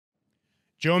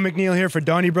Joe McNeil here for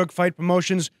Donnybrook Fight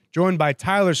Promotions, joined by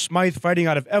Tyler Smythe, fighting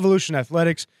out of Evolution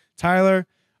Athletics. Tyler,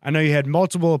 I know you had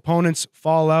multiple opponents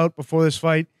fall out before this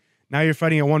fight. Now you're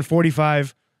fighting at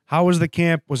 145. How was the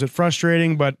camp? Was it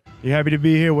frustrating, but you're happy to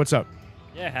be here? What's up?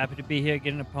 Yeah, happy to be here,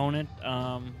 get an opponent.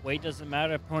 Weight doesn't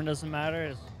matter, opponent doesn't matter.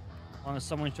 As long as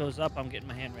someone shows up, I'm getting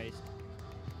my hand raised.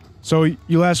 So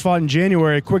you last fought in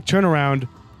January, a quick turnaround.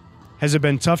 Has it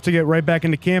been tough to get right back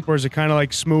into camp, or is it kind of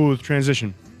like smooth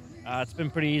transition? It's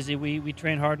been pretty easy. We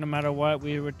train hard no matter what.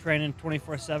 We were training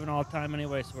 24/7 all the time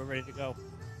anyway, so we're ready to go.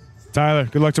 Tyler,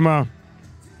 good luck tomorrow.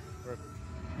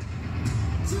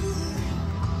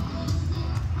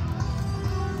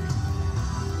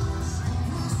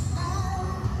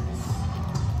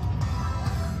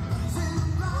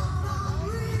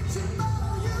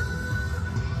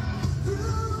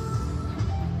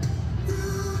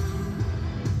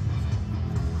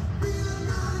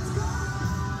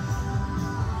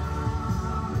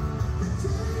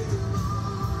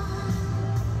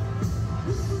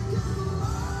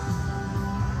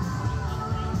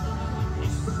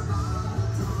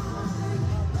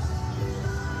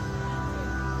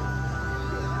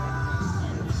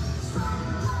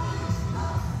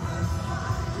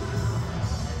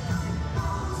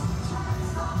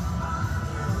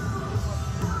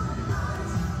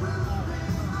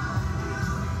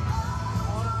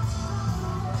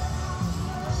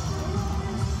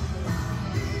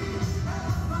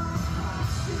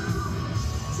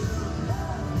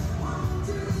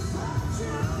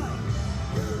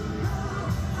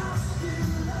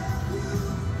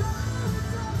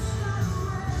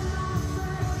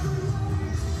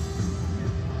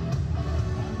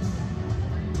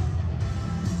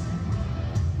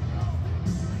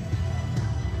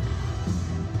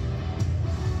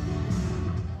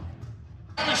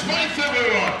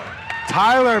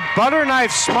 Tyler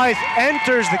Butterknife Smythe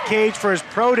enters the cage for his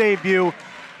pro debut.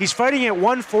 He's fighting at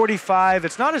 145.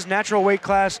 It's not his natural weight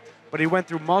class, but he went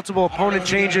through multiple opponent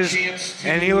changes,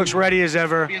 and he looks ready as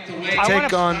ever to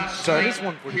take on. Sorry. He's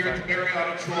 145. Here at the Barre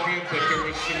Auditorium, but there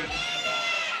was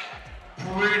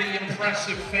some pretty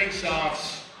impressive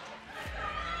face-offs.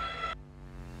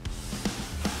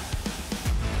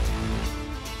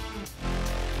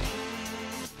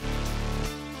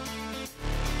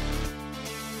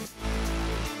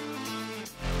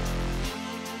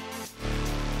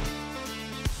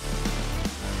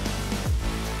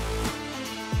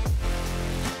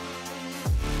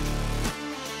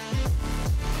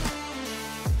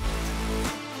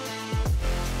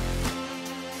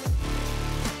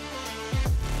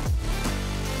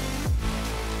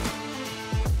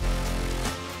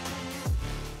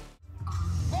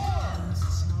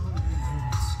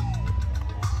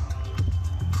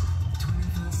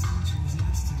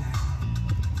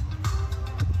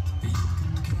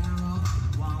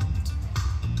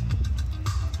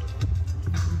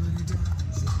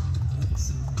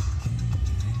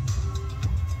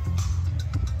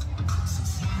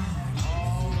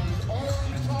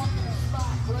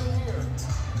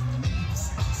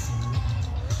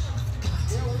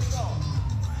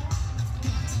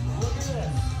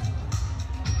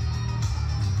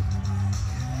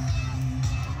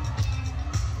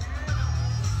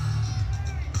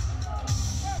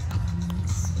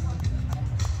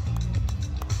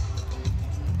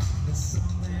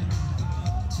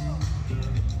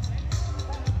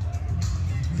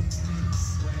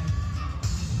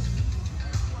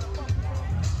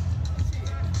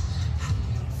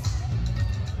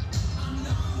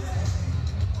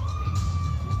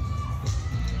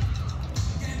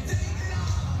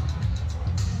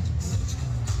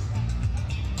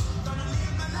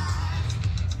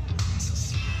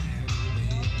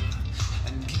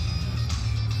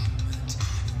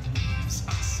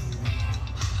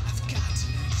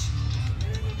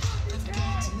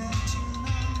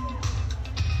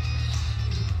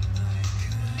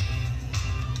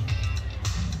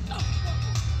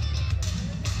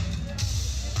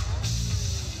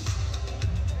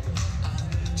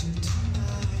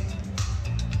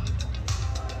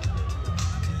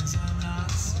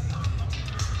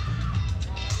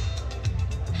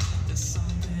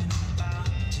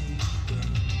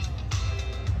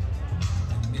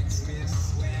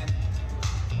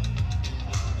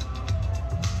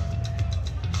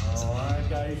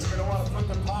 You're going to want to put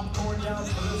the popcorn down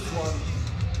for this one.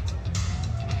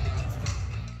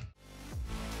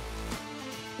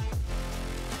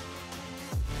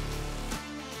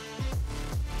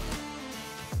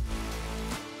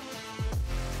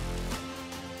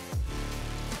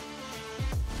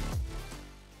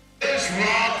 This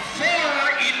round 4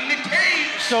 in the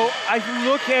cage. So I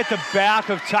look at the back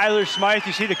of Tyler Smythe.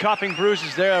 You see the cupping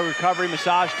bruises there, recovery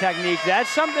massage technique. That's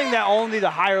something that only the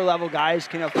higher level guys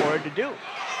can afford to do.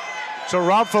 So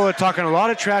Rob Fuller talking a lot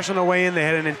of trash on the way in. They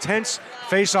had an intense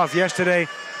face-off yesterday.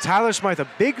 Tyler Smythe, a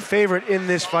big favorite in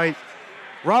this fight.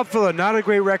 Rob Fuller, not a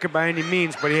great record by any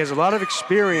means, but he has a lot of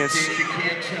experience.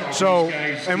 So,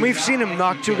 and we've seen him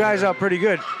knock two guys out pretty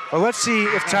good. But let's see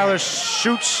if Tyler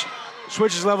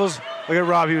switches levels. Look at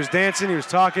Rob, he was dancing, he was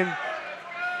talking.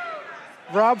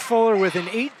 Rob Fuller with an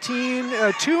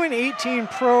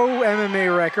 2-18 pro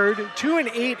MMA record,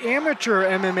 2-8 amateur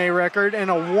MMA record, and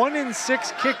a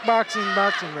 1-6 kickboxing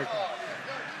boxing record.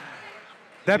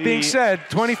 That being said,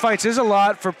 20 fights is a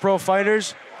lot for pro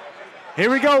fighters. Here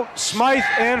we go, Smythe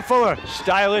and Fuller.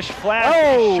 Stylish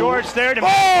flash, shorts there.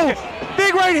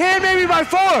 Big right hand maybe by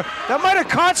Fuller. That might have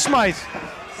caught Smythe.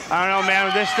 I don't know,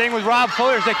 man. This thing with Rob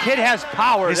Fuller is the kid has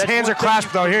power. His hands are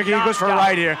clasped, though. Here he goes for a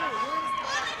ride here.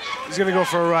 He's going to go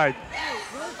for a ride.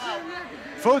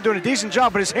 Fuller doing a decent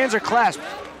job, but his hands are clasped.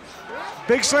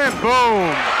 Big slam,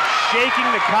 boom. Shaking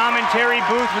the commentary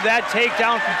booth with that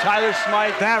takedown from Tyler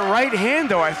Smythe. That right hand,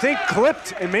 though, I think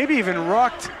clipped and maybe even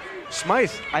rocked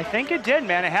Smythe. I think it did,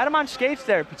 man. It had him on skates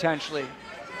there, potentially.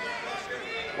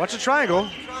 Watch the triangle.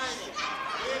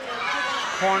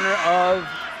 Corner of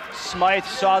Smythe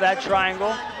saw that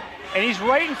triangle. And he's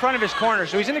right in front of his corner,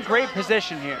 so he's in a great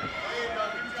position here.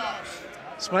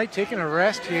 Smythe taking a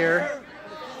rest here.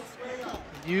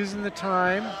 Using the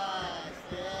time.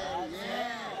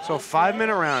 So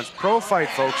 5-minute rounds. Pro fight,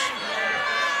 folks.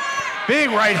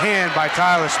 Big right hand by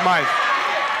Tyler Smythe.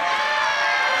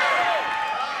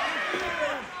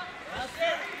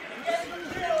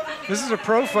 This is a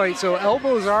pro fight, so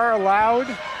elbows are allowed.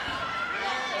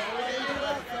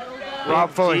 Rob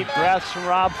Fuller. Deep breaths from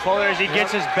Rob Fuller as he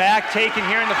gets his back taken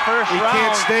here in the first round. He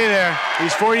can't stay there.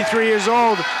 He's 43 years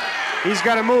old. He's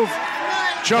got to move.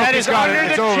 Choke, that is under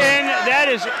the chin. That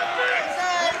is.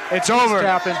 It's over.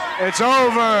 It's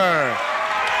over.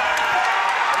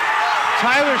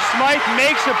 Tyler Smythe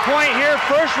makes a point here.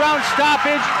 First round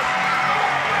stoppage.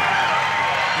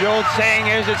 The old saying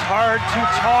is it's hard to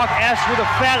talk S with a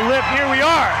fat lip. Here we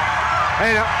are.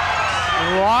 And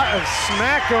a lot of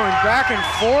smack going back and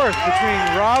forth between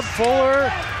Rob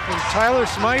Fuller and Tyler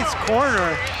Smythe's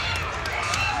corner.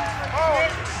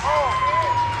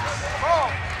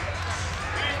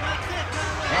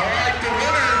 All right, the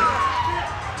winner.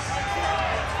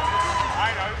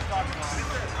 I know, he's talking about it.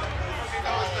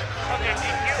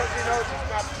 Because he knows it's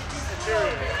not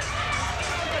inferior.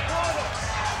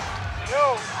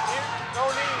 No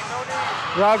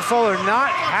need. Rob Fuller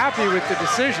not happy with the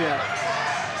decision.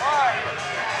 Why?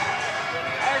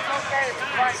 It's okay if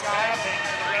it's right, guys.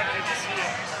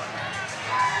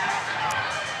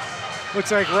 Looks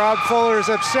like Rob Fuller is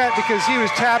upset because he was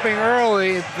tapping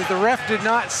early, but the ref did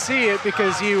not see it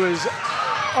because he was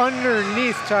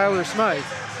underneath Tyler Smythe.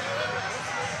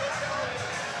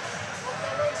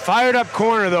 Fired up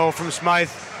corner, though, from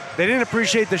Smythe. They didn't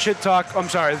appreciate the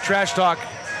the trash talk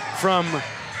from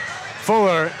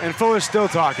Fuller, and Fuller's still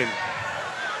talking.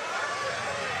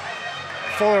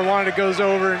 Fuller wanting to go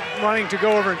over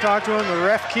and talk to him, the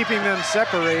ref keeping them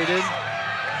separated.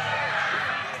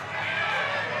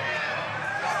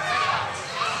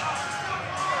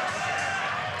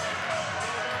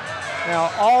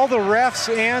 Now all the refs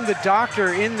and the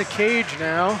doctor in the cage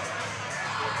now.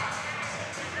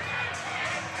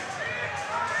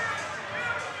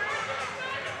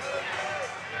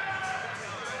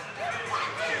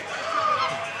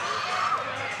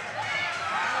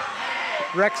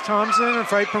 Rex Thompson, a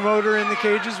fight promoter in the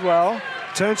cage as well.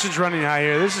 Tension's running high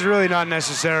here. This is really not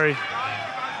necessary.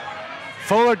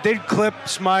 Fuller did clip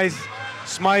Smythe.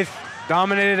 Smythe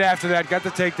dominated after that, got the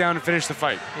takedown and finished the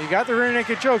fight. He got the rear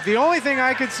naked choke. The only thing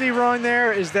I could see wrong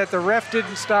there is that the ref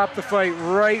didn't stop the fight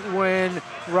right when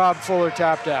Rob Fuller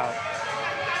tapped out.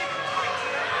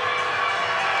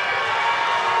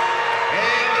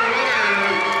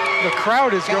 The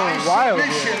crowd is going wild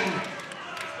here.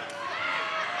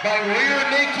 By rear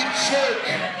naked choke,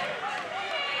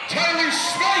 Tyler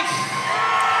Smythe.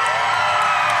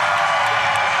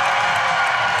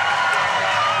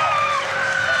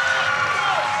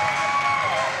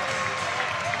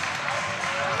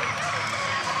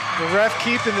 The ref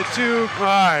keeping the two. All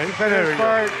right, there we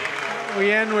go.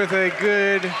 We end with a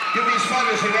good. Give these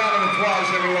fighters a round of applause,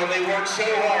 everyone. They worked so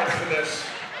hard for this.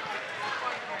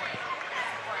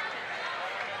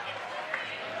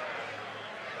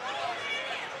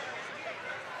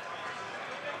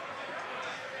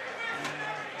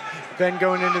 Ben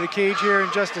going into the cage here in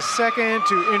just a second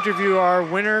to interview our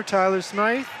winner, Tyler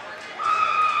Smythe.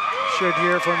 Should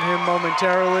hear from him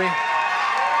momentarily.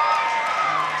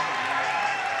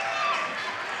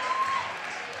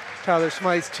 Tyler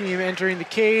Smythe's team entering the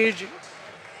cage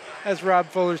as Rob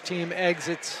Fuller's team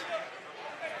exits.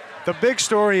 The big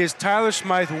story is Tyler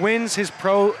Smythe wins his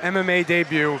pro MMA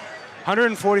debut,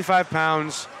 145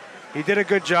 pounds. He did a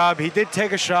good job. He did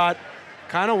take a shot,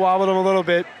 kind of wobbled him a little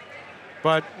bit,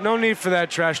 but no need for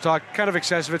that trash talk, kind of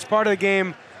excessive. It's part of the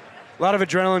game, a lot of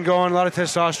adrenaline going, a lot of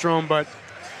testosterone, but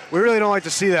we really don't like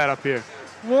to see that up here.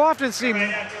 We'll often see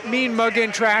mean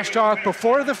mugging trash talk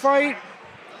before the fight,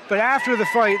 but after the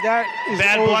fight, that is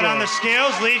Bad over. blood on the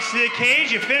scales leads to the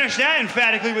cage. You finish that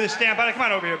emphatically with a stamp on it. Come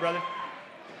on over here, brother.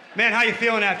 Man, how you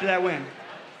feeling after that win?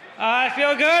 I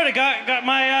feel good. I got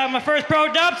my first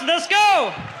pro dub, so let's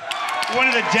go. One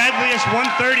of the deadliest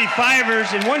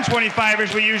 135ers and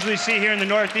 125ers we usually see here in the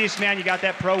Northeast, man. You got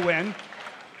that pro win.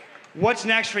 What's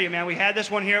next for you, man? We had this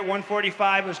one here at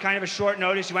 145. It was kind of a short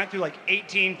notice. You went through like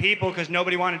 18 people because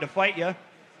nobody wanted to fight you.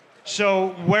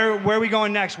 So where are we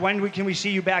going next? When can we see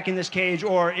you back in this cage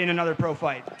or in another pro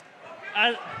fight?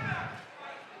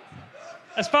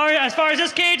 As far as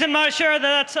this cage, I'm not sure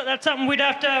that's something we'd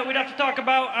have to talk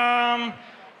about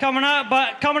coming up.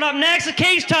 But coming up next, the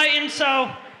Cage Titans.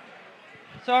 So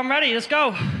I'm ready. Let's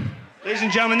go. Ladies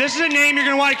and gentlemen, this is a name you're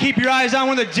going to want to keep your eyes on.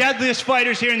 One of the deadliest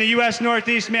fighters here in the U.S.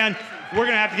 Northeast, man. We're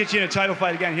going to have to get you in a title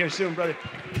fight again here soon, brother.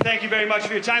 Thank you very much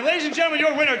for your time. Ladies and gentlemen,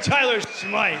 your winner, Tyler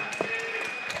Smythe.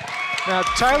 Now,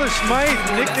 Tyler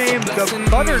Smythe, nicknamed the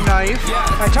Butter Knife.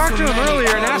 I talked to him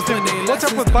earlier and asked him, what's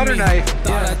up with Butter Knife?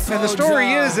 And the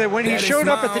story is that when he showed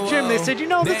up at the gym, they said, you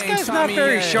know, this guy's not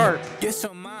very sharp. Get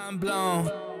your mind blown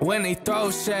when they throw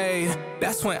shade.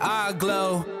 That's when I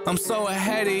glow. I'm so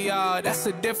ahead of y'all. That's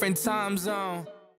a different time zone.